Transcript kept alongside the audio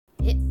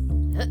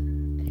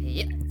So,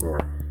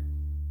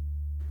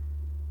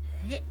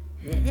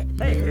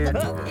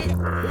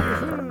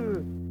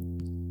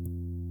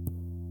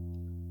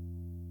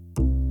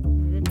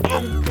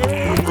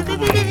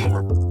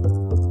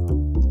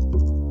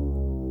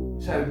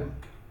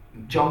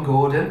 John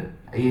Gordon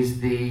is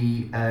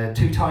the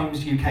 2 times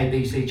UK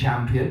BC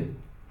champion.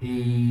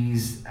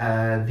 He's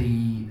a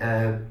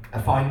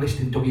finalist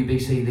in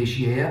WBC this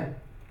year.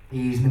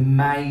 He's an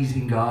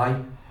amazing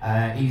guy.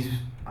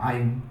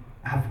 I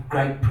have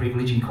great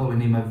privilege in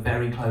calling him a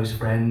very close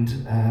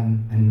friend,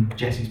 and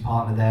Jesse's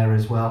partner there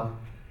as well.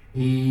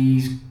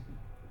 His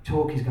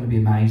talk is going to be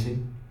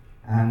amazing,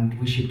 and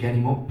we should get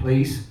him up,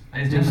 please.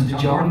 Mr.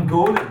 John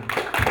Gordon.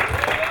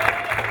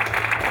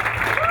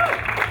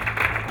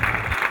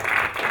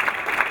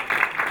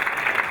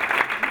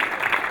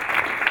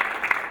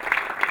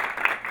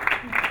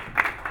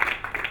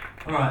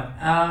 Alright,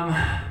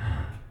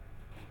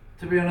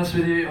 to be honest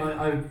with you,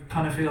 I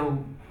kind of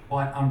feel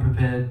quite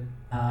unprepared.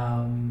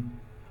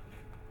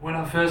 When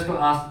I first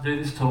got asked to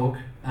do this talk,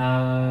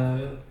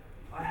 I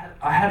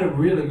had a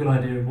really good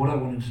idea of what I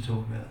wanted to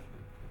talk about.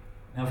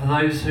 Now, for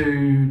those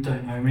who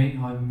don't know me,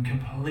 I'm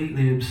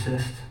completely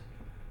obsessed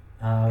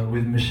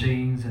with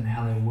machines and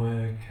how they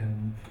work,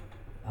 and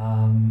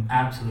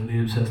absolutely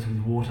obsessed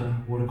with water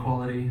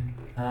quality.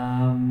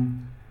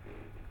 And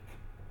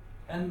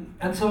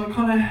so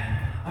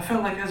I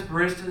felt like as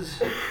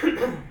baristas,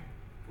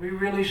 we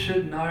really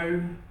should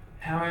know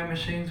how our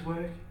machines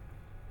work,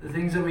 the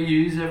things that we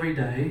use every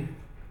day.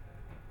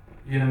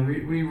 You know,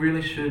 we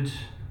really should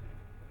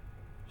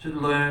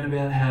learn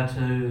about how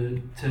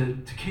to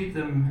keep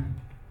them,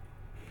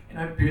 you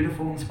know,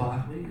 beautiful and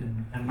sparkly,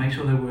 and make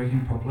sure they're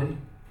working properly.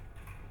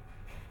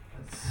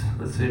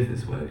 Let's see if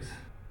this works.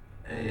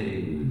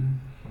 Hey.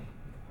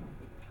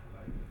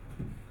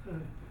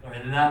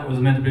 Sorry, that was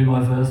meant to be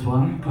my first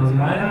one,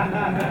 Cosmo.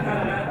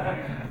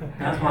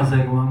 That's my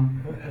second one.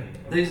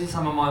 These are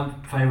some of my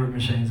favourite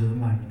machines at the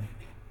moment,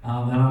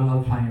 and I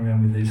love playing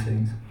around with these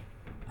things.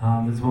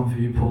 There's one for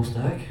you, Paul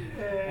Stack.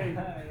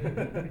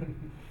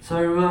 So,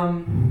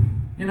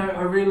 you know,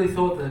 I really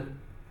thought that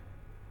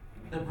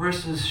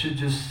baristas should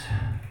just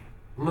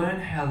learn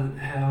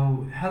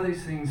how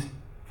these things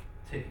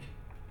tick,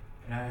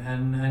 you know,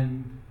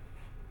 and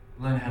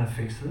learn how to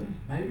fix them,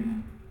 maybe,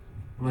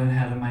 learn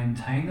how to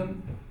maintain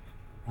them,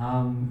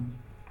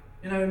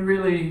 you know, and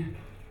really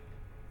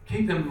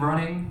keep them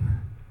running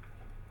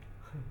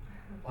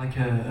like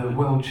a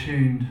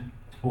well-tuned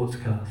sports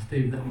car.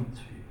 Steve, that one's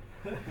for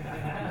you.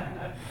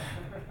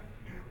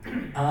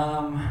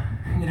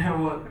 You know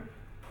what?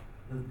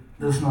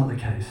 That's not the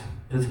case.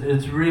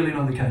 It's really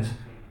not the case.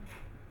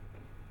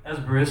 As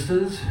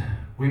baristas,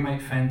 we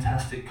make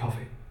fantastic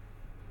coffee.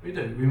 We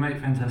do. We make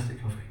fantastic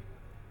coffee.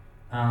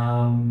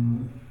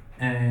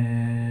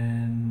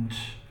 And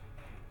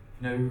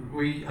you know,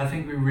 I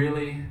think we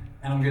really,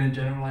 and I'm going to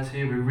generalize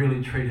here, we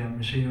really treat our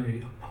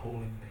machinery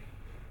appallingly.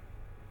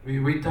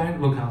 We don't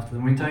look after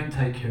them. We don't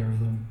take care of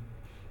them.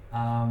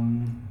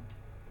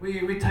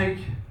 We take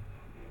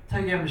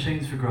our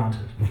machines for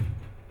granted.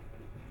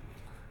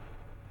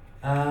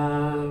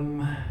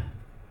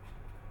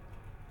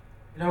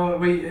 You know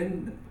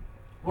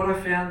what I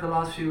found the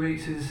last few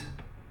weeks is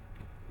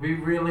we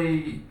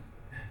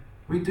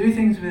do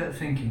things without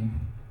thinking.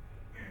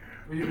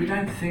 We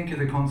don't think of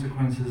the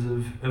consequences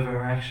of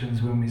our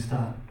actions when we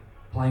start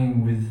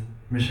playing with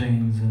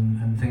machines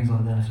and things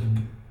like that,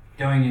 and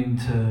going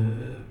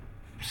into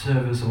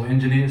service or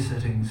engineer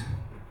settings.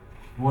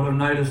 What I've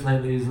noticed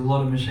lately is a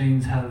lot of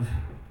machines have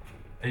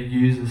a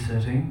user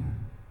setting,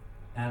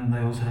 and they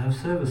also have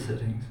service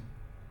settings.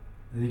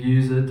 The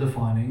user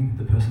defining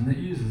the person that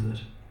uses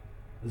it.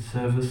 The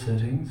service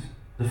settings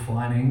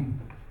defining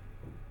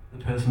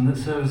the person that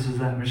services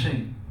that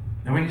machine.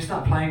 And when you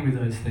start playing with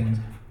those things,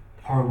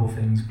 horrible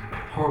things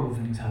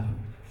happen.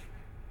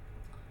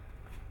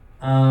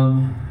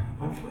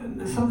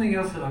 There's something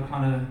else that I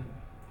kind of,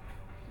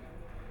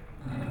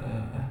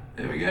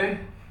 there we go.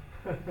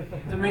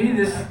 To me,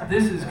 this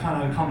is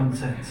kind of common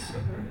sense.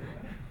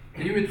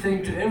 You would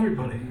think to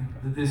everybody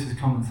that this is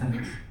common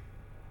sense.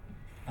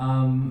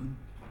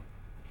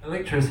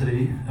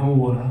 Electricity and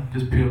water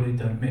just purely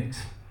don't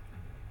mix.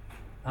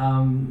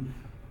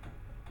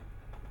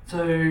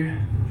 So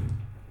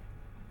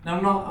now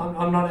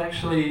I'm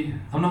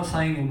not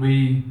saying that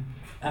we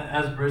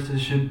as baristas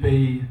should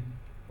be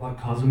like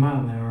Cosmo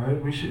and Lero.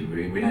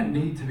 We don't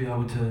need to be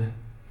able to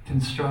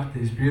construct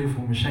these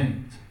beautiful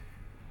machines,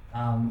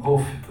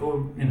 or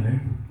you know,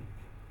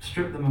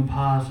 strip them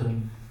apart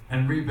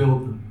and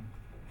rebuild them.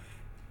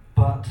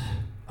 But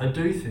I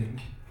do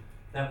think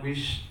that we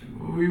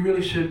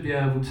really should be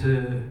able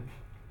to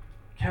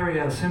carry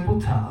out simple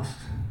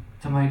tasks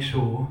to make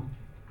sure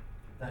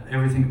that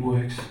everything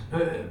works.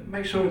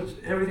 Make sure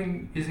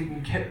everything is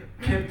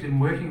kept in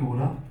working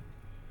order,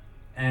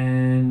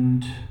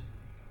 and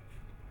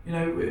you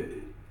know,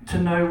 to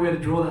know where to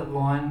draw that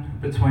line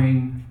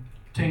between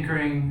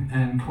tinkering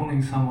and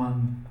calling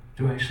someone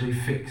to actually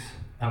fix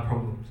our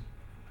problems.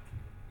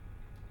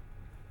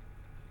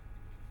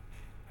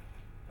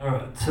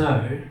 Alright,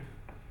 so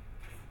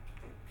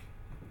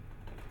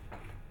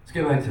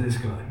let's go back to this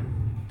guy.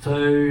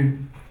 So,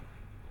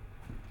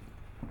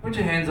 put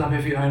your hands up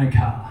if you own a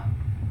car.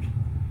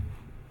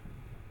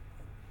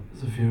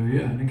 There's a few of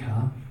you own a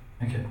car.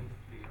 Okay.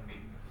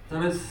 So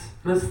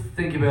let's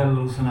think about a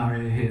little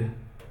scenario here.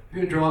 If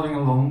you're driving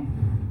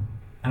along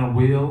and a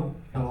wheel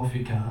fell off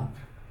your car,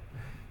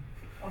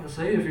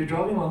 honestly, if you're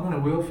driving along and a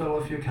wheel fell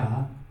off your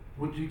car,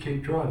 would you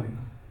keep driving?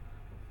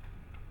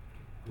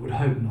 I would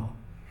hope not.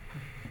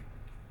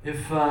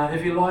 If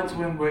your lights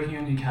weren't working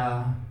on your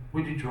car,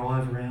 would you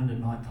drive around at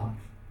night time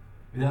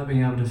without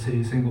being able to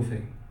see a single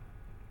thing?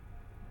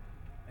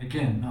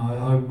 Again,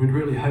 I would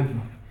really hope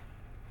not.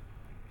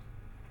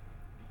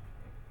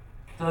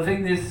 So I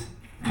think this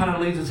kind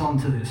of leads us on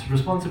to this,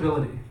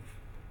 responsibility.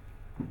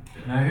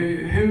 You know,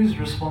 who's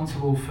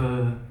responsible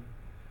for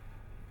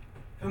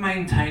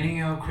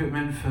maintaining our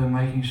equipment, for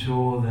making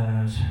sure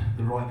that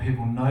the right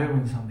people know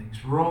when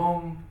something's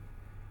wrong?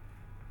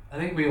 I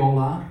think we all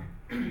are.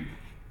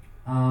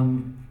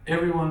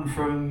 Everyone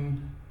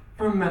from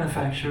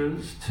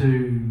manufacturers to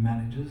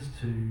managers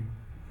to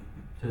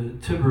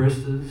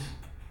baristas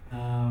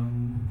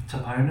to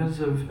owners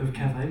of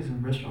cafes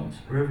and restaurants,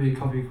 wherever your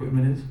coffee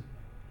equipment is.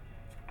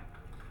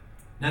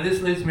 Now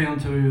this leads me on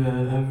to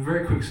a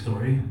very quick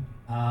story.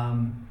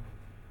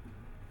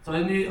 So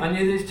I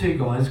knew these two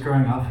guys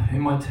growing up in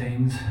my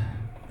teens.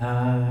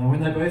 When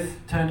they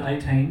both turned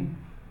 18,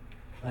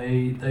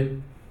 they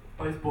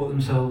both bought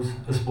themselves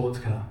a sports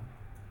car.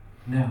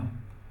 Now,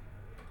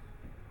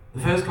 the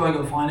first guy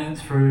got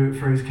finance for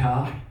his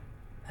car,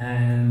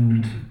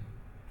 and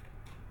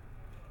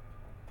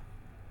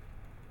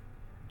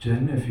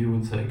Jen, if you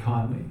would say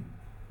kindly.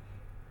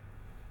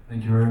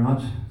 Thank you very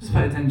much. Just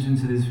pay attention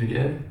to this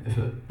video if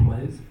it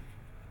plays.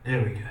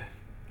 There we go.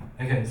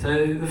 Okay,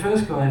 so the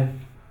first guy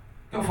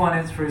got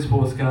finance for his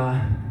sports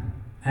car,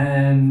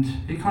 and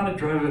he kind of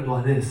drove it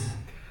like this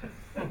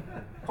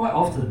quite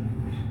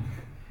often,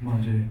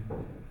 mind you,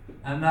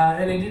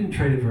 and he didn't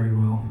treat it very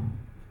well.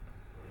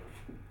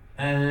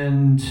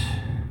 And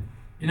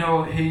you know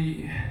what?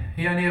 He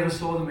only ever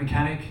saw the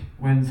mechanic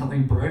when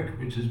something broke,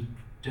 which is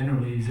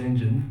generally his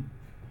engine.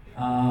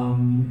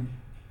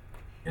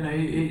 You know,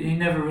 he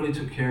never really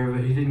took care of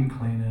it. He didn't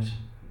clean it,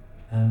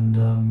 and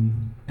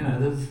you know,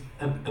 there's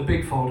a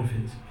big fault of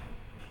his.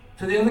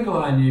 So the other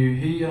guy I knew,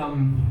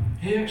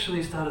 he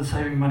actually started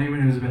saving money when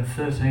he was about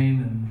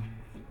 13,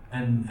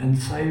 and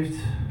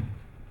saved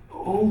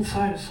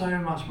so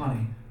much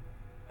money,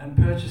 and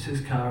purchased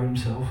his car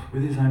himself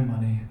with his own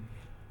money.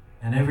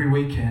 And every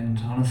weekend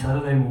on a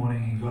Saturday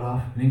morning, he got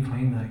up and he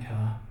cleaned that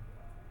car,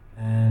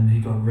 and he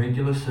got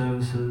regular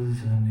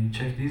services, and he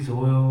checked his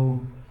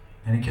oil,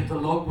 and he kept a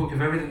logbook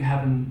of everything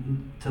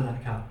happened to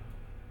that car.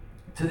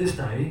 To this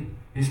day,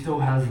 he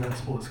still has that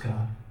sports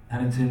car,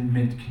 and it's in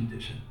mint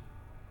condition.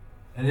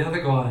 And the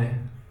other guy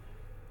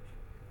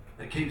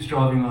that keeps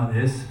driving like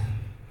this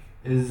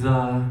is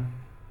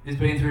he's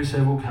been through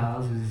several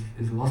cars.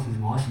 He's lost his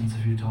license a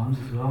few times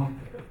as well.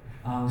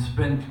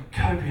 Spent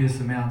copious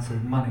amounts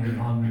of money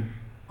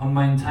on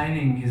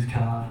maintaining his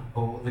car,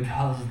 or the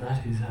cars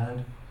that he's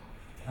had,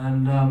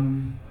 and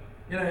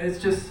you know,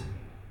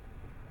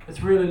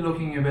 it's really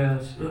looking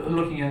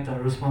at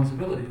that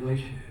responsibility,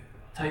 like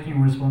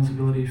taking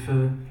responsibility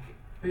for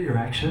your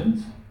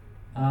actions,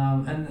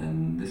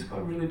 and this guy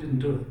really didn't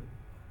do it.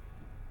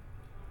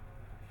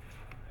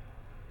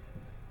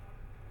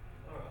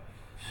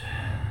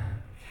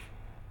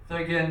 So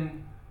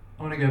again,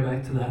 I want to go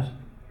back to that.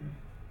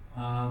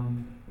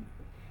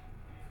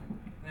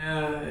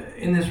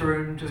 In this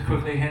room, just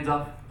quickly, hands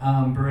up,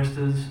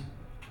 baristas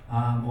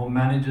or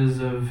managers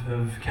of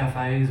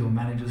cafes, or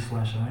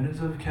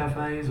managers/owners of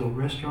cafes or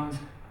restaurants,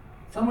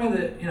 somewhere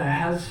that, you know,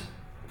 has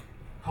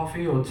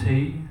coffee or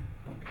tea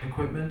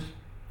equipment.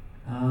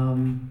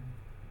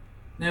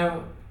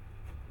 Now,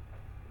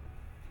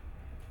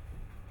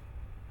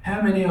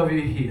 how many of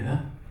you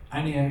here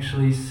only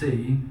actually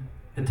see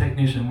a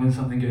technician when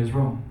something goes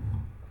wrong?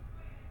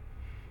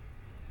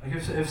 Like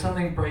if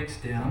something breaks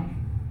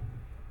down,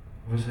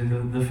 obviously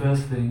the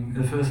first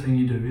thing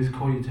you do is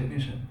call your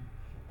technician.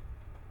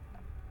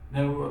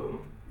 Now,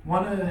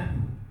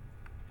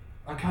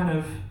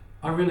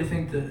 I really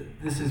think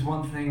that this is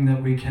one thing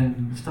that we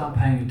can start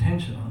paying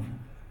attention on,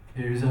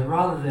 is that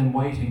rather than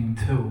waiting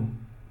till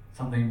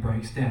something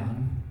breaks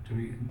down,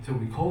 till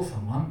we call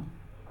someone,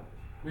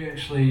 we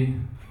actually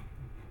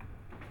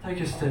take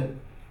a step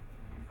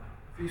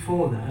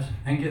before that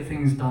and get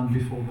things done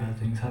before bad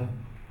things happen.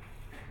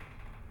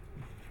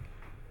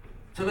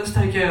 So let's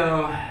take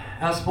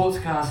our sports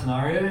car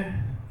scenario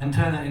and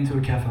turn that into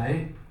a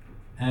cafe,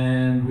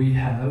 and we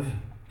have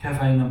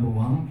cafe number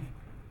 1.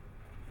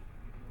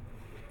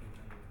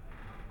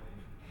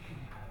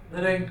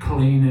 They don't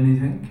clean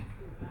anything.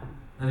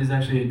 That is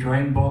actually a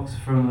drain box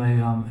from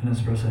an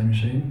espresso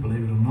machine,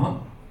 believe it or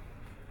not.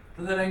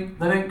 But they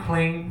don't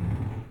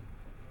clean.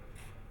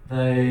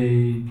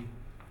 They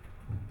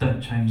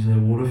don't change their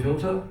water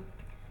filter.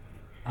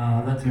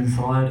 That's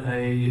inside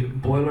a steam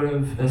boiler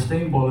of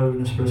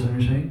an espresso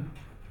machine.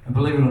 And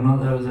believe it or not,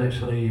 that was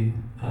actually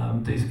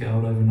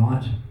descaled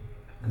overnight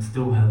and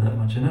still had that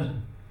much in it.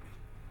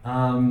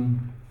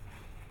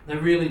 They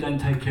really don't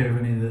take care of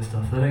any of their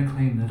stuff. They don't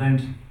clean, they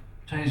don't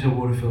change their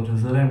water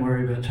filters, they don't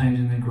worry about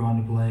changing their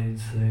grinder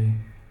blades. They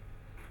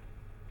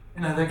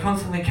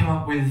constantly come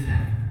up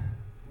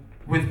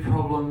with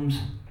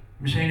problems.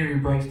 Machinery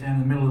breaks down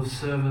in the middle of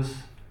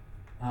service.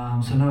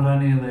 So not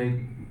only are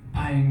they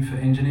paying for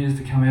engineers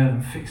to come out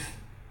and fix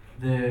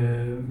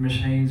their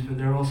machines, but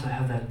they also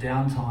have that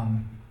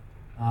downtime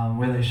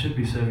where they should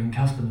be serving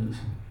customers.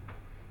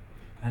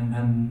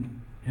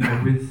 And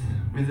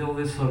with all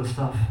this sort of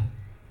stuff,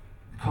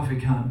 coffee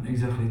can't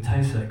exactly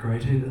taste that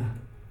great either.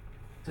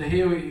 So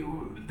here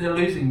they're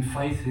losing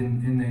faith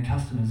in their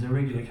customers. Their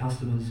regular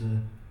customers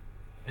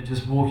are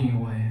just walking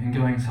away and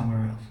going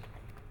somewhere else.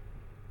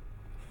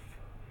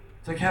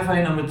 So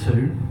cafe number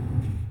 2.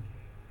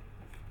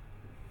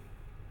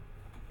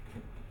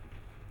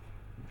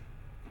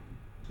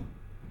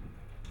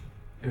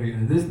 Here we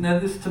go.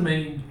 This to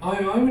me,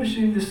 I would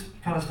assume this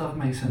kind of stuff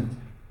makes sense.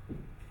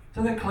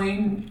 So they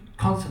clean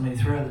constantly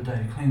throughout the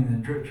day, cleaning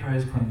their drip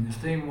trays, cleaning their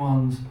steam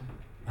ones,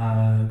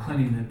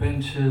 cleaning their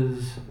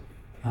benches,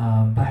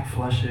 back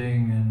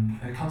flushing,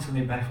 and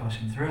constantly back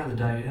flushing throughout the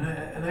day. And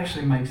it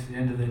actually makes the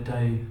end of their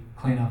day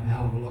clean up a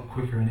hell of a lot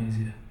quicker and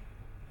easier.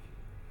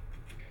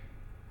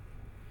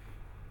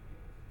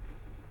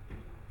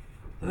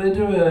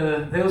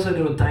 They also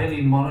do a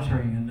daily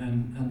monitoring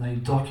and they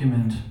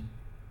document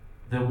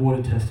their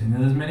water testing. Now,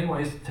 there's many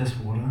ways to test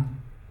water,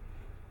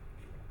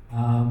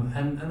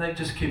 and they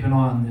just keep an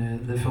eye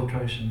on their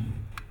filtration.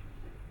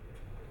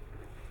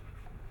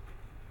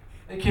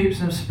 They keep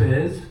some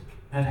spares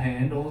at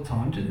hand all the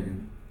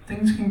time.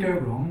 Things can go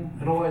wrong,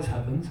 it always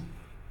happens.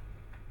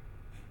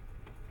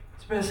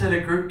 Spare set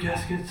of group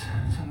gaskets,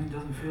 something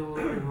doesn't feel a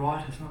little bit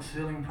right, it's not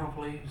sealing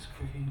properly, just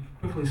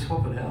quickly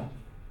swap it out.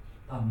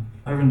 Done.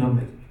 Over and done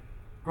with.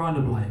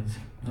 Grinder blades.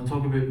 I'll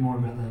talk a bit more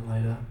about that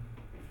later.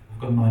 I've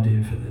got an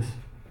idea for this.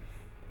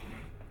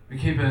 They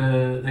keep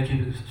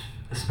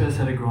a spare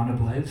set of grinder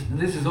blades. Now,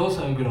 this is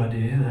also a good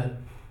idea that,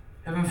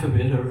 heaven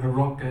forbid, a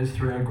rock goes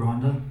through our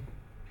grinder,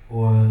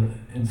 or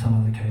in some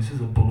other cases,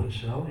 a bullet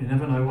shell. You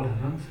never know what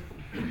happens.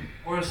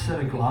 Or a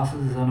set of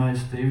glasses, as I know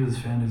Steve has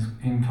found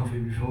in coffee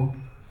before.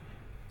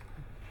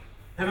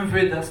 Heaven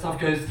forbid that stuff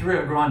goes through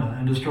our grinder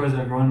and destroys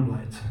our grinder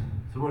blades.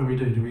 So what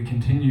do? Do we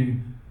continue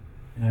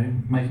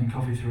making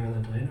coffee throughout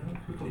the day? No,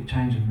 quickly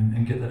change them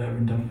and get that over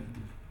and done with.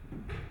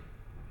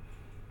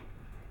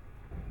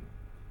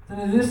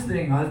 Then this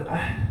thing,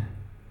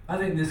 I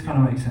think this kind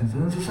of makes sense.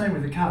 And it's the same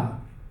with the car.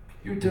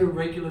 You would do a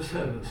regular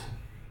service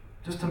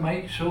just to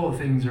make sure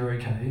things are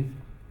okay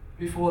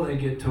before they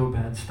get to a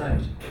bad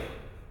state.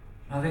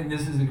 I think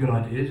this is a good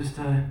idea, just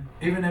to,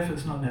 even if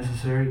it's not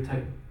necessary,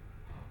 take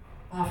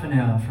half an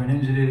hour for an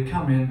engineer to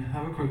come in,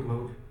 have a quick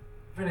look.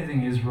 If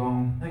anything is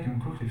wrong, they can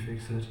quickly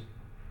fix it.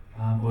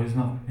 Or it's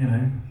not,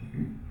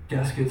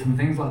 gaskets and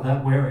things like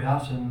that wear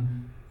out,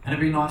 and it'd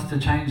be nice to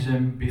change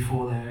them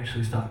before they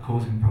actually start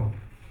causing problems.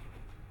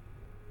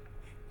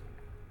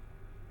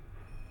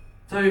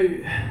 So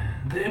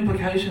the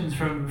implications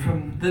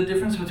from the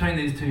difference between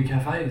these two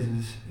cafes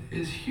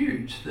is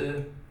huge.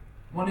 The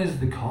one is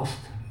the cost.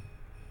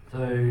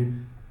 So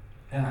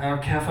our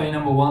cafe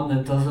number 1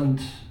 that doesn't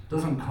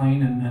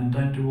clean and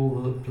don't do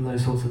all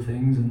those sorts of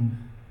things, and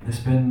they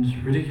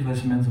spend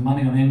ridiculous amounts of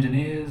money on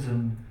engineers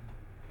and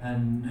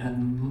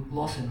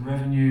loss in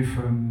revenue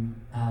from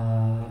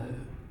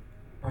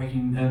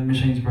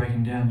machines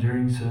breaking down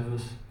during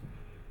service,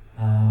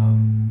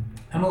 and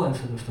all that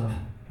sort of stuff.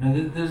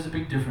 There's a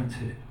big difference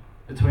here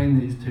between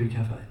these two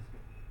cafes.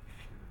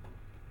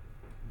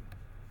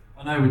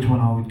 I know which one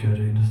I would go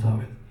to start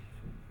with.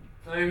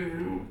 So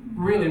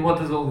really, what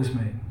does all this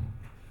mean?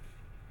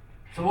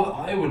 So what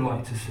I would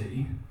like to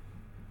see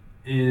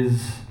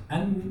is,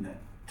 and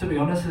to be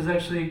honest, there's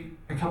actually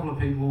a couple of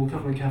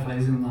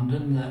cafes in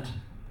London that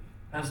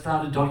have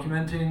started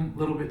documenting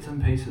little bits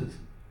and pieces.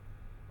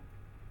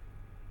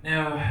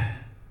 Now,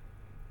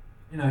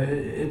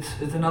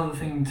 it's another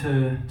thing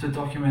to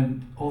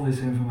document all this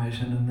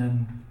information, and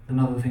then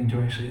another thing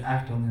to actually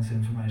act on this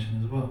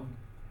information as well.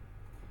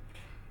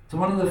 So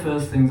one of the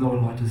first things I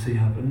would like to see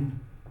happen,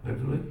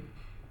 hopefully,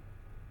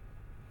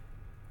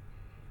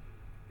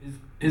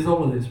 is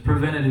all of this,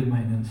 preventative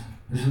maintenance.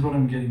 This is what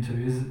I'm getting to,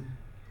 is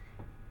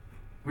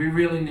we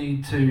really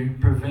need to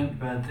prevent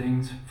bad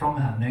things from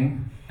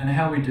happening, and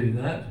how we do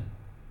that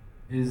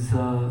is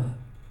a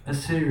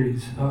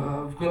series.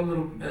 I've got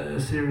a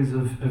series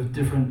of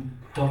different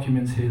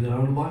documents here that I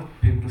would like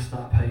people to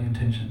start paying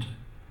attention to.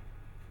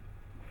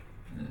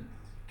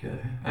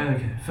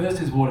 Okay,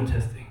 first is water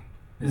testing.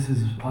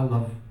 I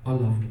love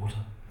water.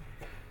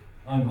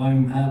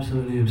 I'm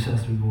absolutely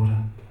obsessed with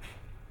water.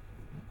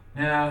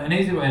 Now, an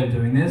easy way of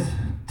doing this,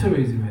 2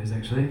 easy ways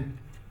actually.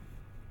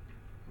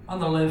 On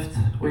the left,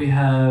 we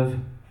have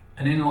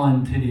an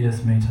inline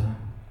TDS meter.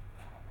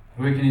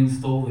 We can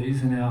install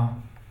these in our,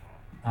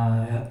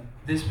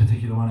 this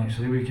particular one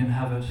actually, we can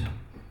have it,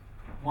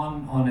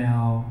 one on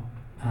our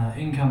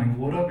incoming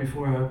water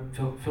before our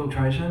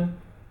filtration,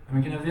 and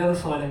we can have the other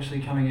side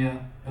actually coming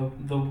out,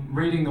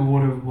 reading the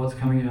water of what's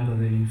coming out of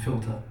the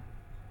filter.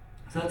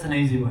 So that's an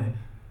easy way.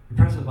 You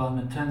press a button,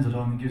 it turns it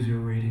on, it gives you a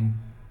reading,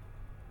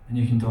 and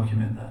you can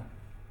document that.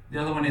 The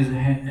other one is a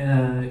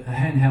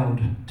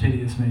handheld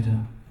TDS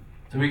meter.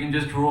 So we can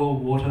just draw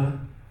water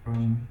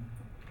from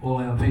all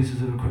our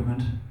pieces of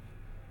equipment.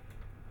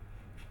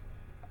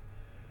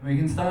 And we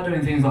can start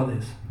doing things like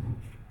this.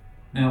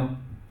 Now,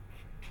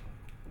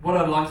 what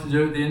I'd like to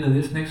do at the end of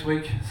this next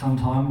week,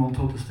 sometime, I'll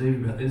talk to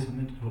Steve about this, I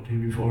meant to talk to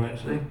you before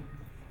actually,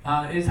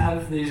 is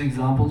have these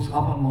examples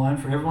up online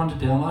for everyone to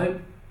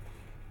download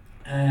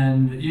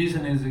and use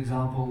them as an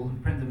example,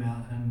 print them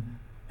out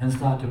and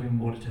start doing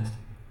water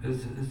testing.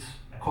 It's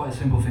quite a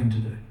simple thing to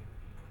do.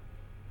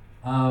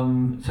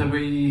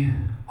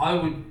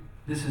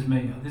 This is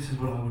me, this is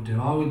what I would do.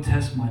 I would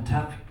test my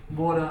tap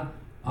water,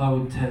 I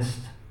would test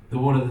the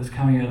water that's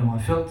coming out of my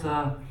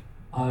filter,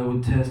 I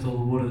would test all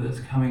the water that's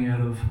coming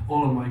out of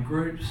all of my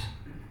groups,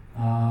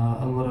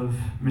 a lot of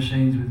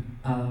machines with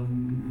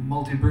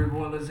multi-brew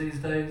boilers these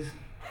days.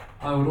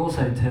 I would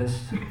also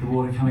test the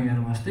water coming out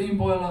of my steam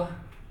boiler,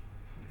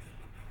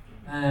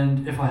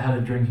 and if I had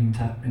a drinking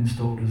tap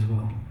installed as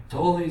well. So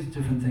all these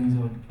different things, I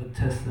would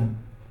test them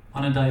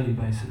on a daily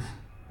basis.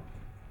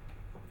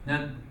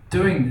 Now,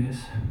 doing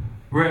this,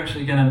 we're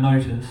actually going to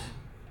notice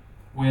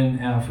when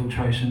our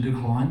filtration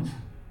declines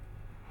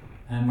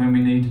and when we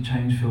need to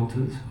change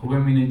filters or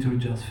when we need to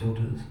adjust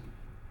filters.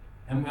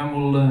 And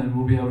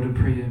we'll be able to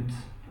preempt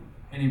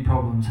any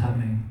problems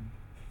happening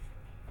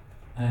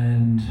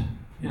and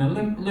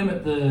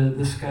limit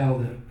the scale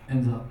that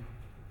ends up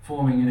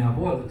forming in our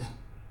boilers.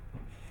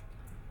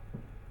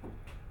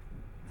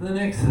 The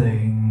next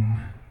thing,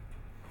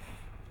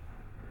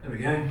 there we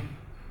go.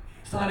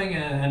 Starting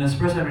an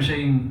espresso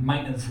machine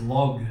maintenance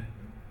log.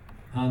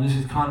 This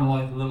is kind of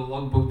like the little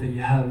logbook that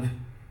you have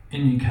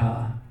in your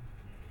car,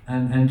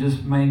 and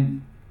just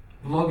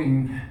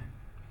logging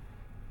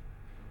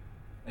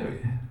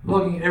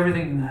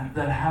everything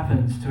that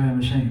happens to our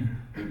machine.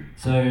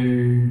 So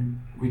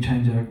we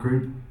change our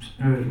group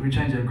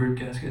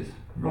gaskets,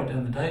 write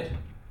down the date.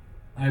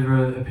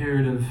 Over a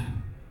period of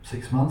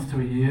 6 months to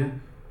a year,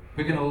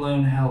 we're going to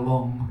learn how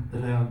long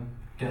that our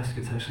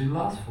gaskets actually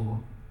last for,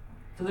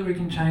 so that we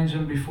can change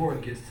them before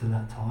it gets to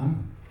that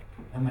time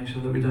and make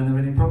sure that we don't have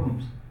any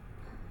problems.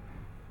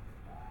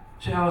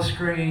 Shower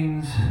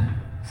screens,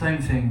 same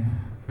thing.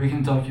 We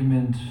can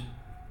document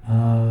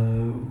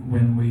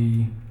when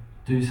we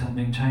do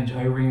something, change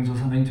O-rings or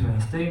something to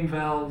our steam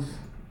valves.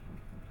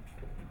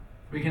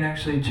 We can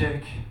actually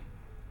check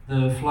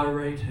the flow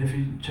rate if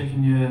you're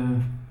checking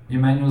your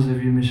manuals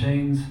of your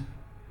machines.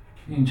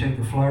 You can check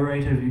the flow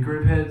rate of your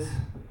group heads.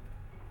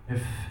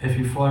 If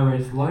your flow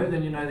rate's low,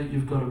 then you know that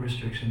you've got a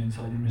restriction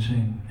inside your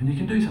machine, and you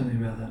can do something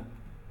about that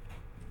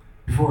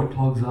before it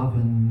clogs up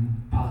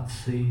and parts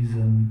seize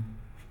and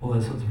all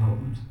those sorts of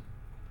problems.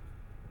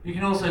 You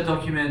can also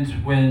document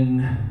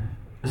when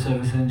a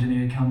service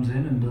engineer comes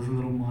in and does a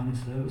little minor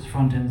service,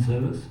 front-end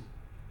service,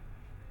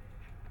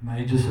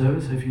 major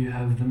service if you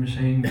have the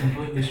machine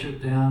completely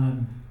stripped down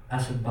and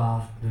acid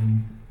bathed,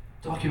 and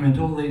document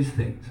all these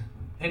things.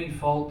 Any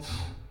faults,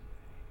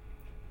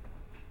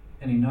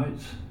 any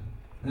notes.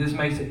 And this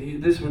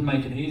would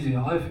make it easier,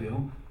 I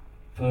feel,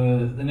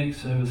 for the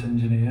next service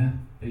engineer.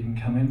 He can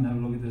come in and have a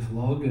look at this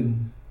log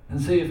and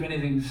see if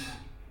anything's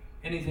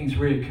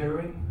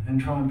reoccurring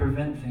and try and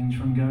prevent things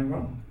from going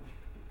wrong.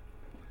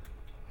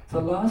 So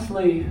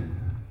lastly,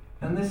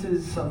 and this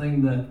is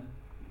something that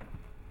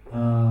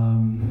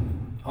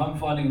I'm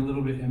finding a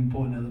little bit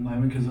important at the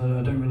moment, because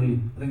I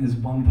think there's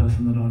one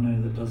person that I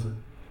know that does it.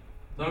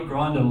 So a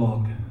grinder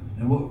log.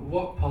 And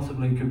what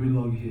possibly could we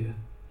log here?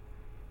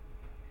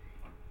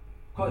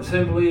 Quite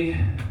simply,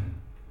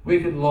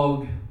 we could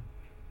log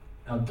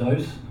our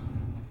dose,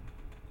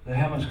 so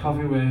how much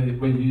coffee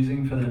we're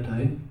using for that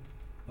day,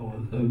 or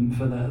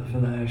for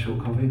that actual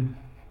coffee,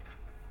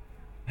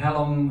 how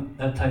long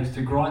that takes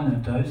to grind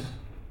that dose.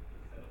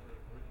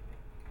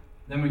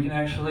 Then we can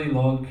actually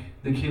log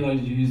the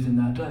kilos used in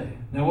that day.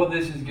 Now what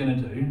this is going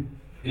to do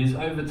is,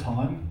 over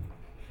time,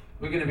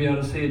 we're going to be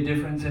able to see a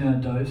difference in our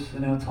dose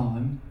and our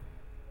time.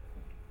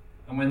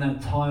 And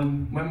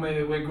when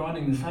we're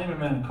grinding the same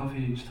amount of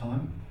coffee each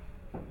time,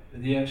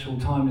 but the actual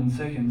time in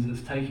seconds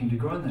it's taking to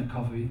grind that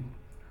coffee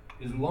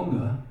is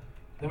longer,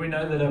 then we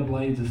know that our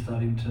blades are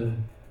starting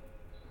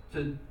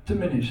to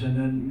diminish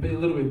and be a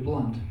little bit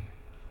blunt.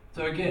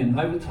 So again,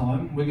 over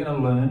time, we're going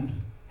to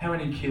learn how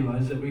many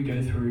kilos that we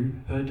go through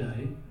per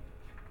day.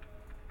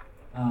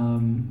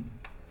 And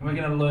we're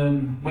going to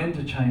learn when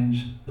to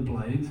change the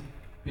blades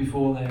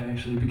before they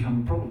actually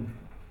become a problem.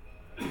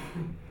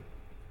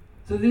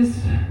 So this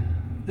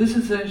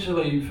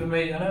essentially, for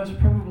me, I know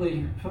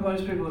for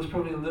most people it's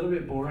probably a little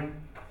bit boring,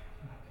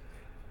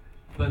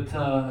 but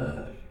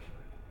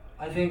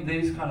I think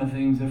these kind of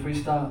things, if we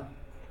start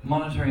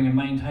monitoring and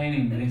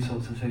maintaining these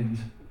sorts of things,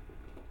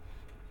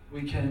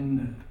 we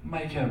can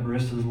make our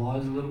baristas'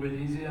 lives a little bit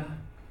easier,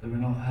 so we're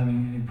not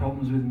having any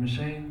problems with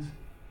machines.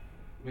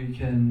 We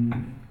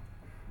can,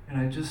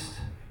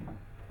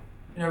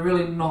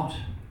 really not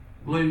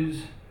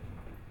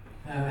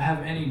have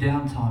any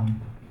downtime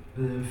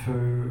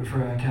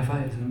for our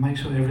cafes, and make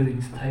sure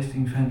everything's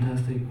tasting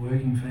fantastic,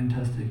 working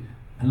fantastic,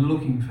 and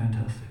looking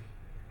fantastic.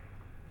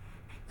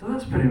 So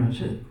that's pretty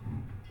much it.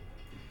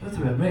 That's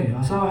about me.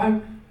 So I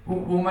hope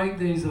we'll make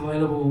these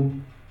available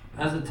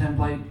as a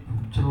template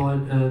to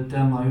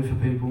download for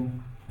people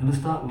and to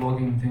start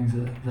logging things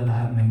that are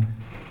happening.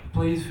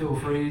 Please feel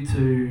free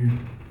to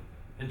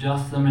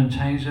adjust them and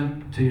change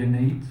them to your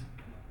needs,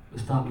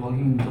 but start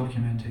logging and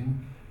documenting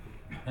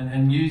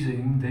and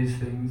using these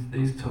things,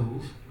 these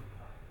tools,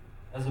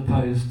 as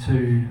opposed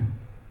to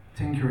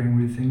tinkering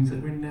with things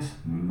that we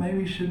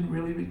maybe shouldn't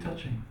really be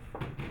touching.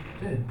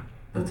 Yeah,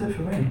 that's it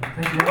for me.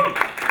 Thank you.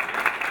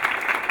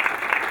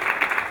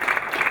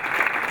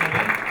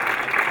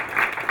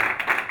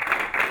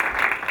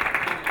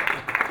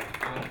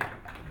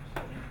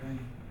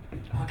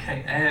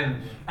 Okay,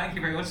 thank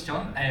you very much,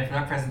 John, for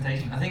that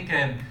presentation. I think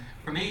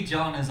for me,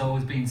 John has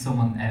always been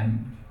someone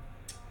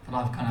that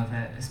I've kind of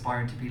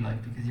aspired to be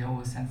like, because he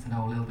always tends to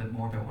know a little bit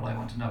more about what I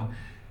want to know.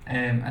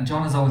 And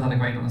John has always had a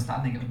great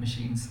understanding of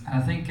machines. And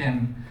I think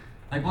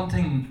like one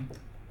thing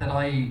that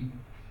I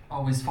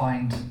always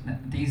find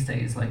these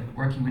days, like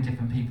working with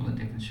different people in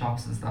different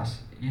shops, is that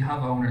you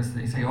have owners,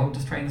 they say, oh,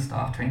 just train the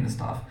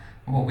staff.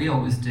 And what we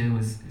always do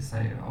is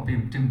say, I'll be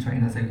doing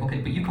training, I say,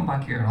 okay, but you come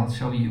back here and I'll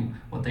show you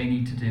what they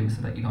need to do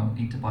so that you don't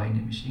need to buy a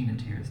new machine in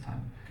 2 years'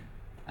 time.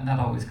 And that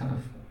always kind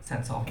of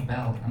sets off a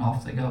bell and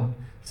off they go.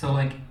 So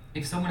like,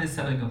 if someone is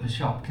setting up a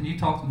shop, can you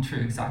talk them through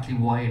exactly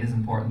why it is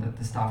important that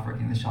the staff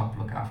working in the shop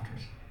look after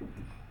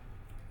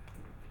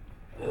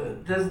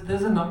it?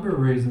 There's a number of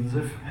reasons.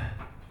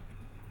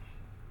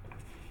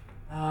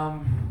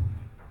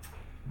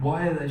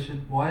 Why they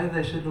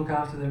should look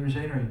after their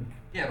machinery.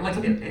 Yeah, like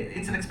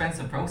it's an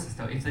expensive process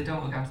though. If they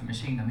don't look after the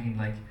machine, I mean,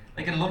 like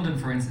in London,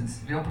 for instance,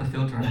 if you don't put a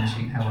filter on the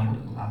machine, how long will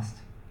it last?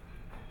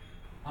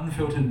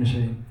 Unfiltered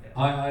machine.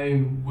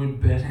 I would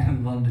bet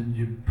in London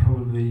you're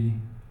probably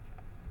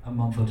a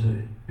month or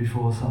two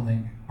before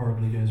something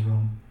horribly goes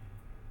wrong.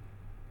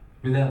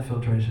 Without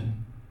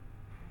filtration.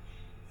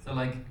 So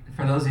like,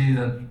 for those of you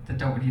that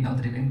don't really know,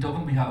 that in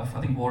Dublin we have, I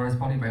think water is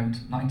probably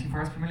around 90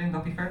 parts per million,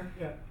 that'd be fair?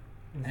 Yeah.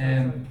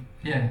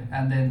 Yeah,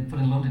 and then, but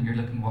in London you're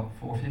looking, what,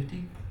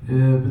 450?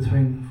 Yeah,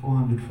 between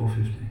 400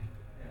 450.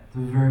 It's a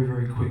very,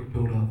 very quick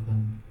build up,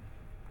 and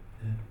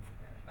yeah.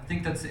 I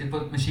think that's it,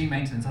 but machine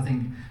maintenance, I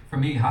think, for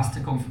me, has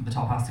to come from the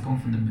top, has to come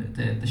from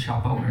the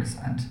shop owners,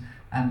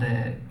 and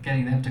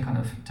getting them to kind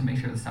of, to make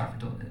sure the staff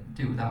do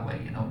it that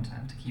way, you know,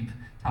 and to keep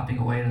tapping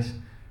away at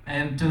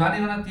it. Does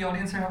anyone at the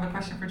audience here have a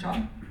question for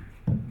John?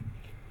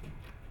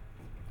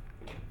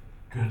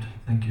 Good,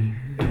 thank you.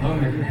 I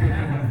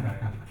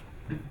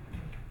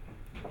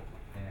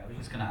was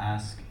just going to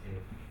ask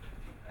if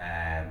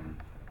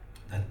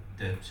that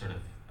the sort of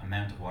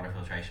amount of water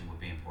filtration would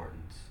be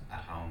important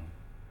at home,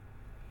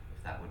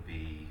 if that would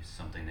be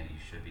something that you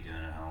should be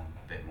doing at home,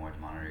 a bit more to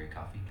monitor your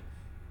coffee.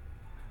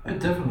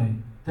 Definitely.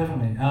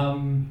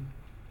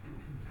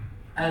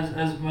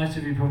 As most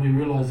of you probably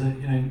realise,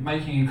 that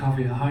making a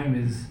coffee at home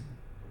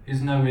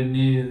is nowhere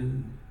near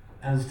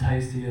as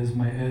tasty as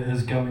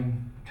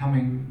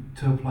coming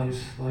to a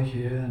place like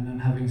here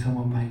and having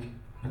someone make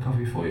a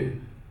coffee for you.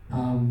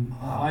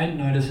 I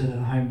notice it at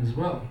home as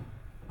well.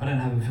 I don't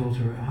have a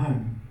filter at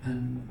home,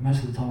 and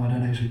most of the time I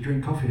don't actually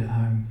drink coffee at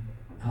home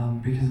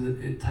because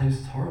it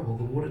tastes horrible.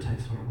 The water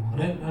tastes horrible.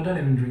 I don't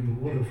even drink the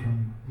water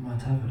from my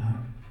tap at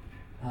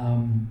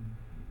home.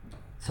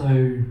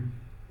 So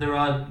there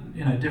are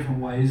different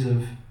ways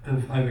of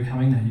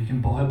overcoming that. You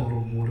can buy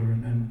bottled water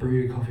and brew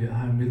your coffee at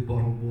home with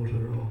bottled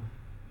water,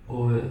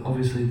 or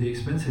obviously the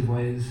expensive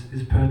way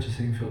is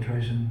purchasing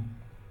filtration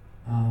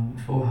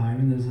for home,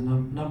 and there's a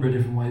number of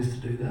different ways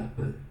to do that.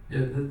 But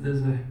yeah,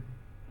 there's a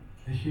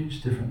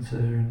huge difference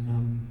there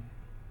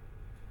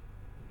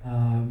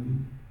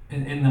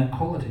in that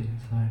quality.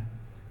 So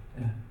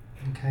yeah.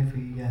 Okay, for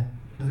you,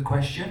 another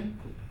question?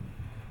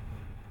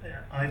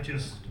 Yeah, I've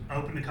just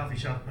opened a coffee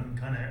shop and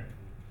kind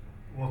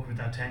of work with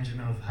that tension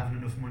of having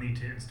enough money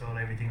to install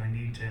everything I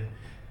need to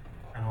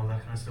and all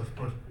that kind of stuff.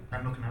 But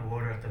I'm looking at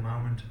water at the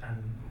moment,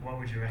 and what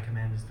would you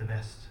recommend is the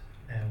best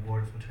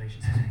water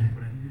filtration system to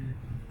put in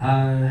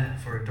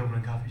for a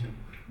Dublin coffee shop?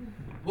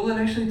 Well, it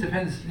actually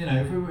depends.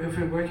 If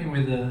we're working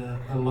with a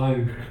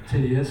low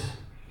TDS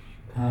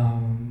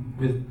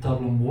with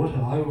Dublin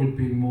water, I would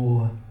be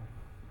more.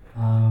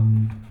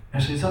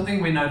 Actually,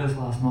 something we noticed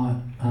last night.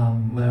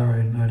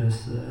 Laura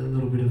noticed a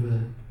little bit of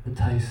a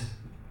taste,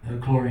 a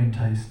chlorine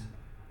taste,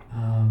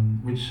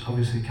 which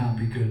obviously can't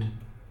be good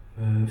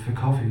for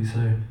coffee.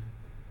 So,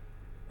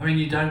 I mean,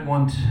 you don't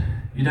want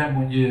your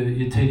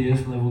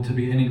TDS level to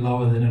be any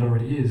lower than it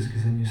already is,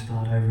 because then you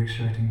start over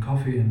extracting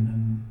coffee,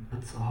 and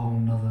that's a whole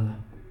nother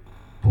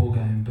ball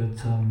game.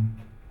 But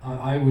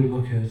I would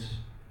look at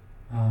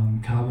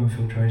carbon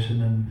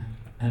filtration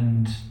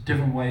and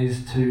different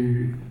ways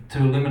to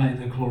eliminate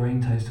the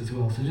chlorine taste as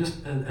well. So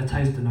just a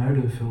taste and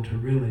odour filter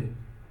really,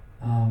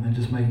 and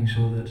just making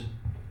sure that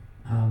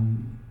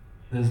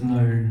there's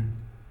no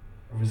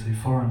obviously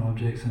foreign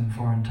objects and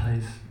foreign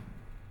tastes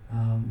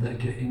that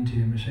get into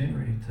your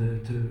machinery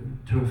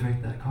to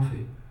affect that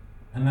coffee.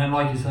 And then,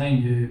 like you're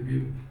saying,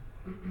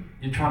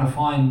 you're trying to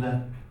find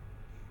that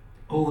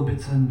all the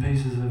bits and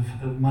pieces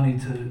of money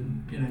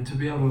to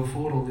be able to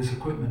afford all this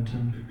equipment,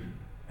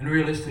 and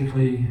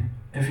realistically,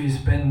 if you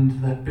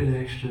spend that bit of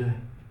extra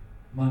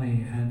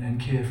money and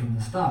care from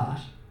the start,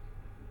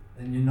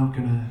 then you're not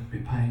going to be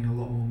paying a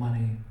lot more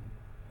money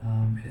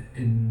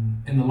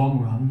in the long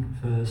run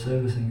for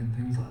servicing and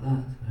things like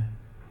that. So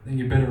I think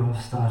you're better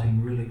off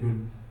starting really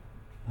good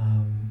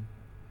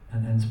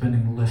and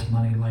spending less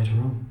money later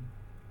on.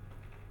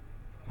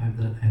 I hope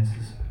that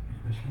answers your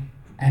question.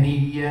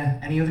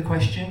 Any other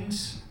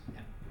questions?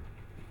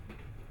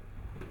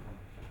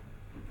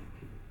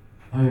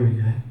 Oh, here we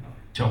go.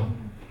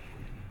 John,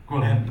 Go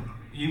on.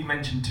 you've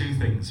mentioned two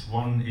things.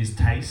 One is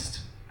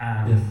taste,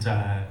 and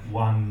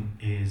one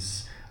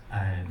is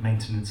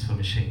maintenance for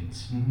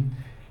machines. Mm-hmm.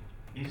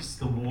 Is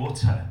the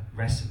water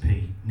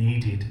recipe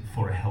needed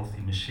for a healthy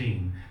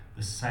machine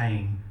the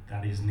same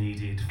that is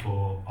needed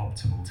for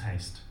optimal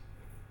taste?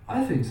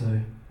 I think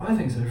so.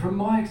 From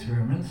my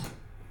experiments,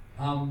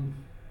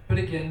 but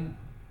again,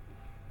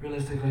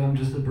 realistically, I'm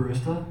just a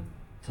barista,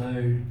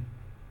 so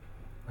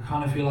I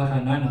kind of feel like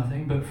I know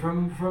nothing. But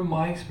from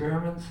my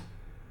experiments,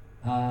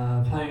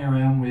 playing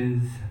around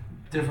with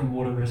different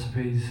water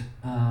recipes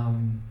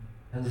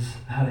has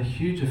had a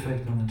huge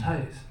effect on the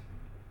taste.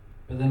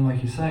 But then,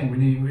 like you're saying, we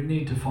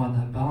need to find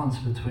that balance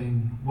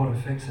between what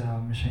affects our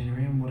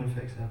machinery and what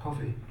affects our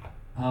coffee.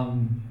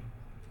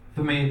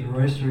 For me, at the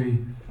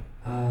roastery,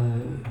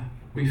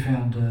 we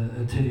found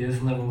a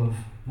TDS level of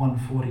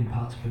 140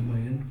 parts per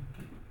million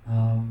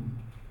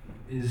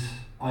is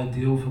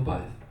ideal for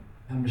both.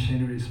 Our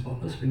machinery is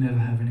spotless. We never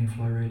have any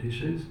flow rate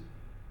issues.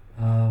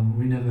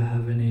 We never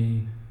have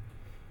any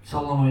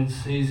solenoid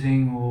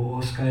seizing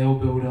or scale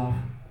build-up,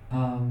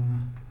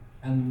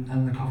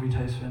 and the coffee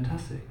tastes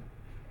fantastic.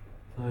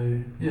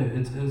 So yeah,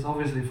 it's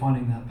obviously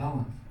finding that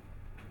balance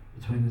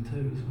between the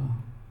two as well.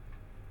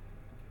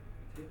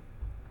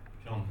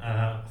 John,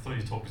 I thought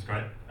your talk was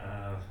great.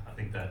 I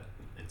think that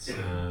it's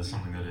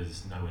something that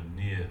is nowhere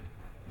near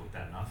looked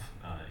at enough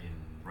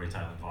in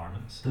retail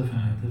environments.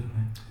 Definitely.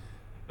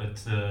 But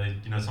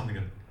something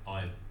that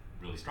I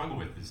really struggle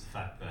with is the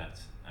fact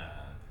that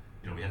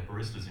we have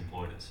baristas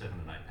employed at £7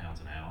 and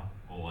 £8 an hour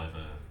all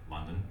over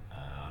London.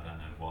 I don't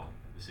know what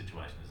the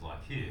situation is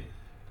like here.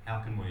 How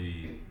can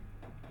we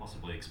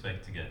possibly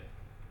expect to get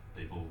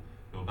people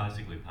who are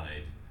basically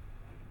paid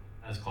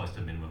as close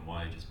to minimum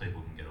wage as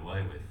people can get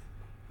away with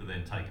to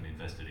then take an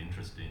invested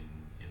interest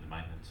in the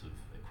maintenance of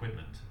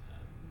equipment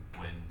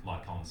when,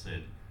 like Colin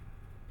said,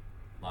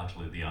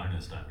 largely the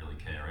owners don't really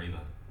care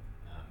either.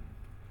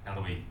 How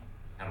do we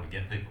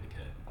get people to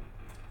care?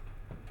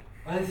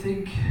 I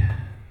think,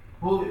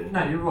 well,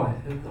 no, you're right.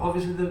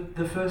 Obviously,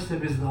 the first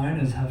step is the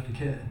owners have to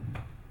care.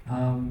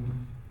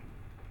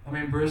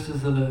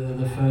 Baristas are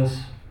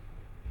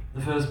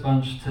the first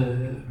bunch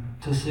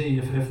to see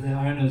if their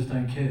owners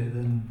don't care,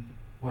 then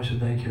why should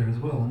they care as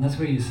well? And that's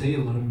where you see a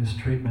lot of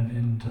mistreatment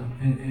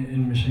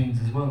in machines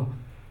as well.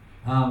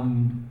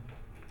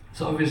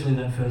 So obviously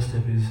that first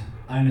step is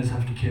owners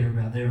have to care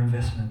about their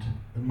investment,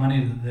 the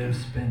money that they've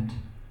spent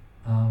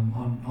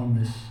on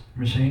this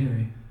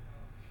machinery.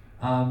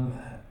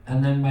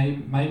 And then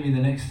maybe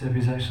the next step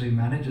is actually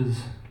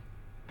managers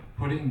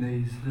putting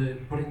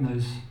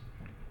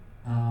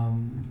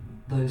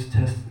those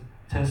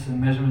tests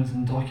and measurements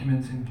and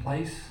documents in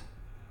place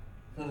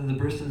so that the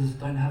baristas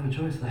don't have a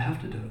choice, they have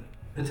to do it.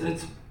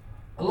 It's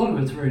a lot of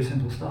it's very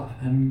simple stuff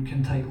and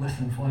can take less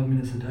than 5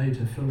 minutes a day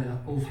to fill out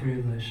all 3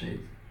 of those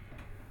sheets.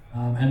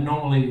 And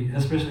normally,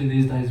 especially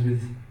these days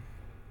with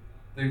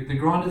the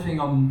grinder thing,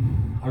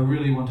 I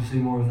really want to see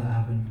more of that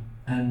happen.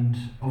 And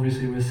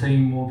obviously we're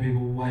seeing more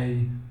people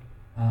weigh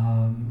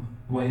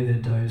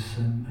their dose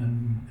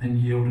and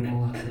yield and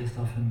all that sort of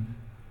stuff,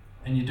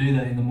 and you do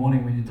that in the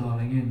morning when you're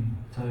dialing in.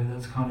 So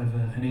that's kind of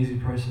an easy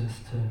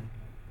process to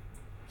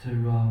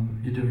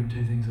you're doing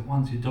 2 things at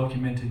once. You're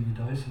documenting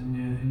your dose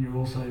and you're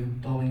also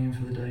dialing in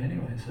for the day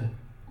anyway. So,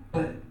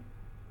 but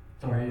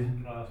sorry.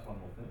 Can I ask one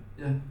more thing?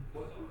 Yeah.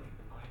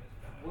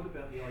 What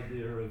about the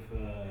idea of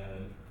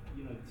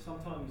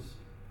sometimes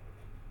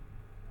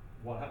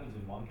what happens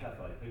in one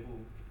cafe, people,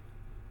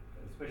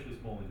 especially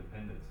small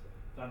independents,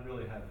 don't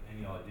really have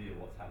any idea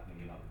what's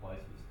happening in other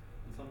places.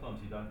 And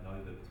sometimes you don't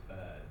know that it's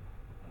bad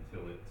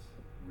until it's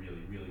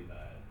really, really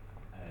bad.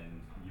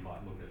 And you might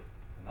look at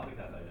another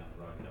cafe down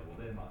the road and go, well,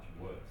 they're much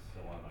worse,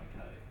 so I'm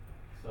okay.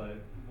 So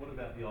what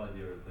about the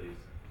idea of these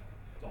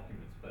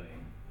documents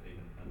being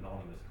even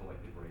anonymous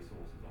collective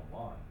resources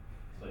online,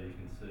 so you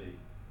can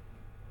see,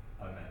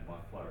 oh man, my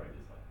flow rate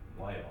is like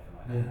way off and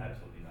I have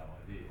absolutely no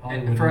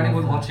idea. For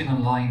anyone watching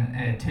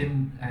online,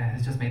 Tim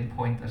has just made the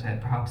point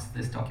that perhaps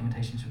this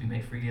documentation should be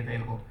made freely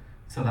available,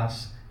 so that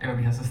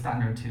everybody has a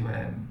standard to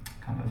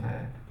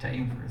to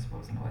aim for, I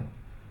suppose, in a way.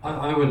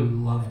 I would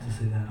love to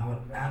see that. I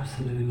would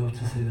absolutely love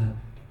to see that.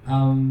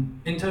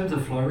 In terms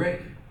of flow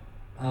rate,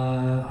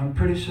 I'm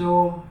pretty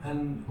sure,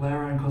 and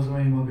Laura and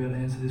Cosimo might be able to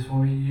answer this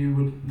for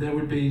me, there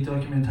would be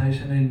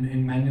documentation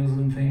in manuals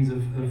and things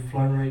of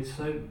flow rates.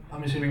 So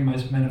I'm assuming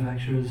most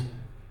manufacturers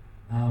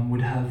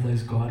would have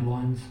those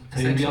guidelines.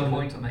 So you'd be Essential able to-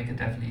 point will make it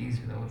definitely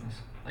easier though, wouldn't it?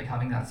 Like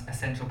having that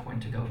essential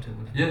point to go to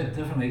would. Yeah,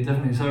 definitely.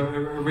 So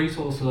a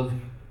resource of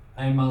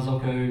a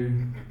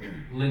Marzocco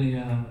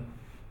linear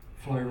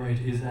flow rate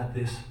is at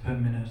this per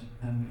minute,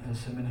 and a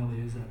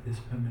Simonelli is at this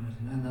per minute,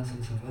 and that sort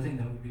of stuff. I think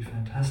that would be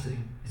fantastic.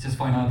 It's just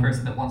finding the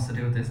person that wants to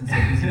do this and so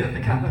easy that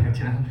they can do it,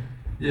 you know.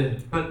 Yeah,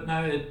 but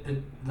no,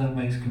 that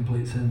makes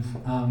complete sense.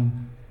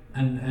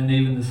 And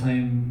even the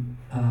same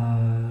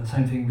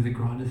thing with the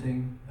grinder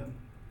thing.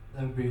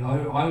 That would be.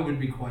 I would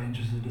be quite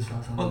interested to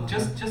start something. Well,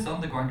 like just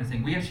on the grinder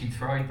thing, we actually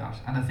tried that,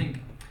 and I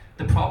think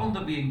the problem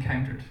that we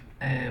encountered,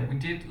 we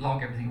did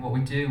log everything. What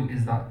we do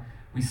is that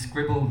we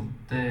scribble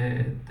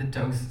the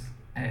dose,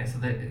 so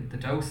the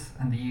dose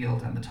and the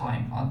yield and the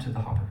time onto the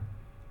hopper,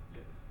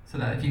 so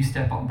that if you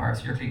step on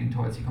bars, you're cleaning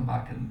toilets, you come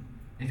back and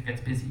it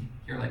gets busy.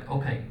 You're like,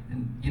 okay,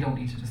 and you don't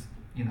need to just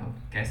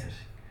guess it.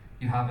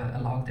 You have a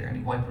log there, and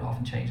you wipe it off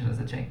and change it as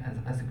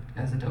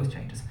the dose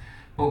changes.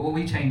 But what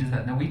we change is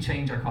that now we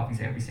change our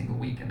coffees every single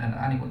week, and then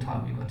at any one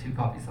time we've got 2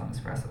 coffees on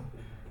espresso.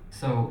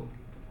 So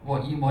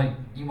what you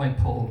might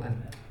pull,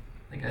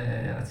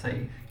 let's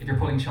say if you're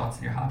pulling shots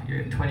and you're happy,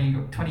 you're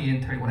 20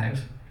 in, 31 out,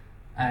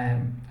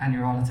 and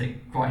you're on, let's say,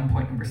 grind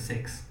point number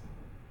 6.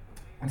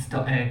 It's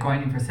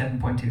grinding for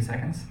 7.2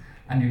 seconds,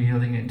 and you're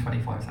yielding it in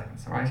 25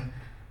 seconds. All right.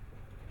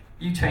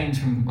 You change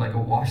from like a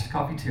washed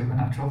coffee to a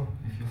natural,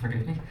 if you'll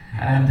forgive me,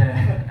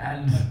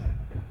 and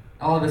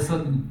all of a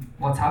sudden,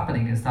 what's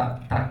happening is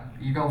that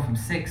you go from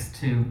 6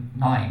 to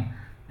 9.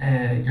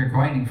 You're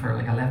grinding for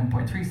like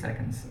 11.3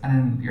 seconds, and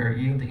then you're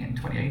yielding in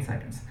 28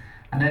 seconds.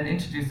 And then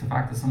introduce the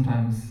fact that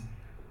sometimes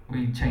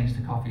we change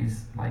the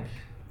coffees, like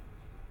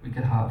we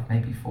could have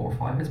maybe 4 or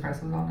 5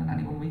 espressos on in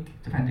any one week,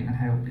 depending on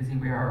how busy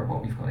we are or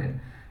what we've got in.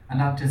 And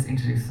that just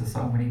introduces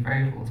so many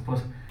variables.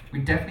 But we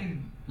definitely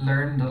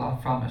learned a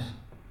lot from it.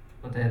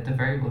 But the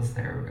variables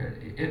there,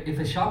 if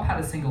a shop had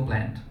a single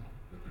blend,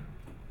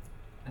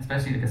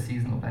 especially like a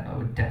seasonal blend, I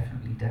would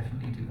definitely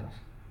do that.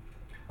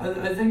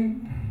 I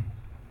think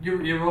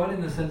you're right in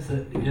the sense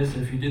that yes,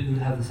 if you did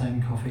have the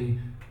same coffee,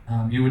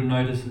 you would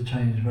notice the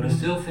change. But I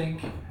still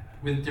think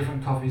with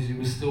different coffees, you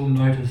would still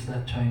notice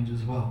that change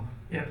as well.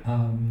 Yeah.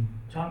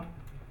 John?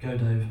 Go,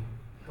 Dave.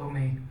 Go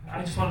me.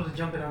 I just wanted to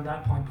jump in on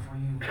that point before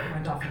you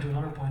went off into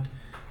another point.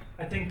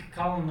 I think,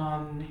 Colin,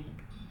 on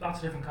lots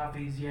of different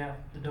coffees, yeah,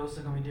 the doses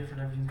are going to be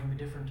different, everything's going to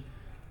be different.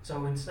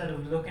 So instead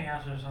of looking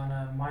at it on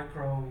a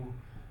micro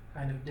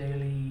kind of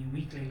daily,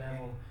 weekly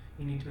level,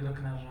 you need to be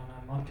looking at it on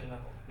a monthly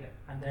level. Yeah.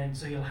 And then,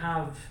 so you'll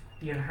have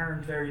the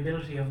inherent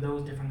variability of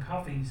those different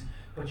coffees,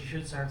 but you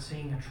should start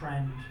seeing a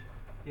trend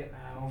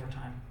over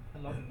time. I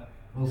love that.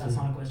 Well That's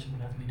said. not a question,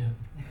 but that's me doing.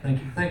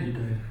 Thank you,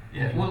 Dave.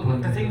 Yeah. Well,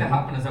 the thing that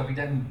happened is that we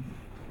then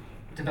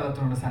developed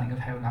an understanding of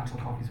how natural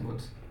coffees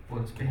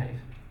would behave.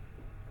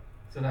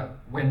 So that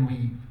when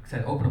we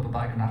said open up a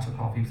bag of natural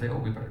coffee, we say, oh,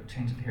 we better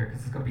change it here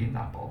because it's going to be in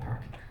that ballpark,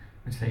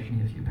 which saved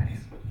me a few pennies.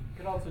 You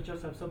could also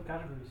just have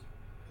subcategories.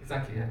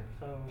 Exactly. Yeah.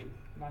 So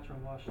natural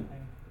wash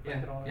thing.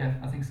 Yeah.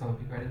 I think so. It'd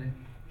be a great idea.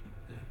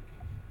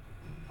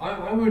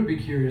 I would be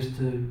curious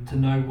to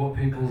know what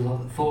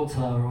people's thoughts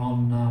are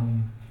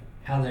on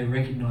how they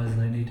recognise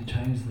they need to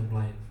change the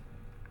blade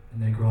in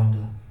their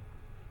grinder.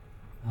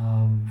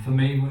 For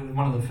me,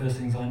 one of the first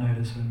things I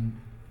notice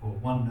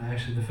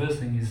the first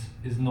thing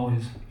is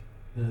noise.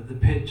 The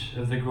pitch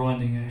of the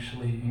grinding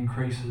actually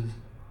increases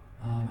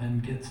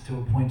and gets to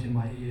a point in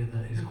my ear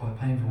that is quite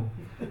painful.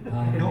 It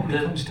normally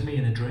comes to me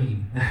in a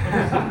dream.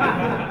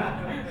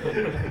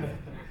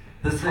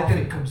 The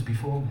second comes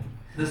before me.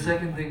 The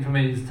second thing for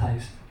me is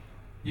taste.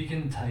 You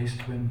can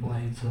taste when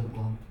blades are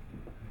blunt.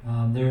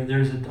 There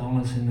is a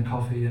dullness in the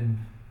coffee, and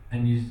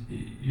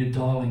you're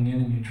dialing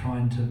in and you're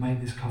trying to make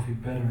this coffee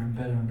better and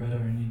better and better,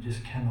 and you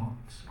just cannot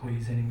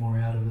squeeze any more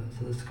out of it.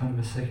 So that's kind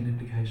of a second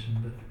indication.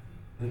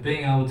 But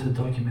being able to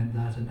document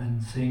that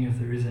and seeing if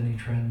there is any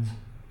trends,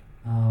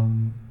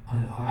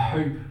 I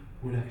hope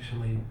would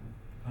actually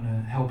kind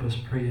of help us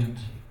preempt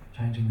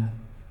changing that.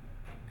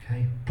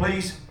 Okay.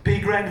 Please,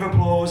 big round of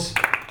applause.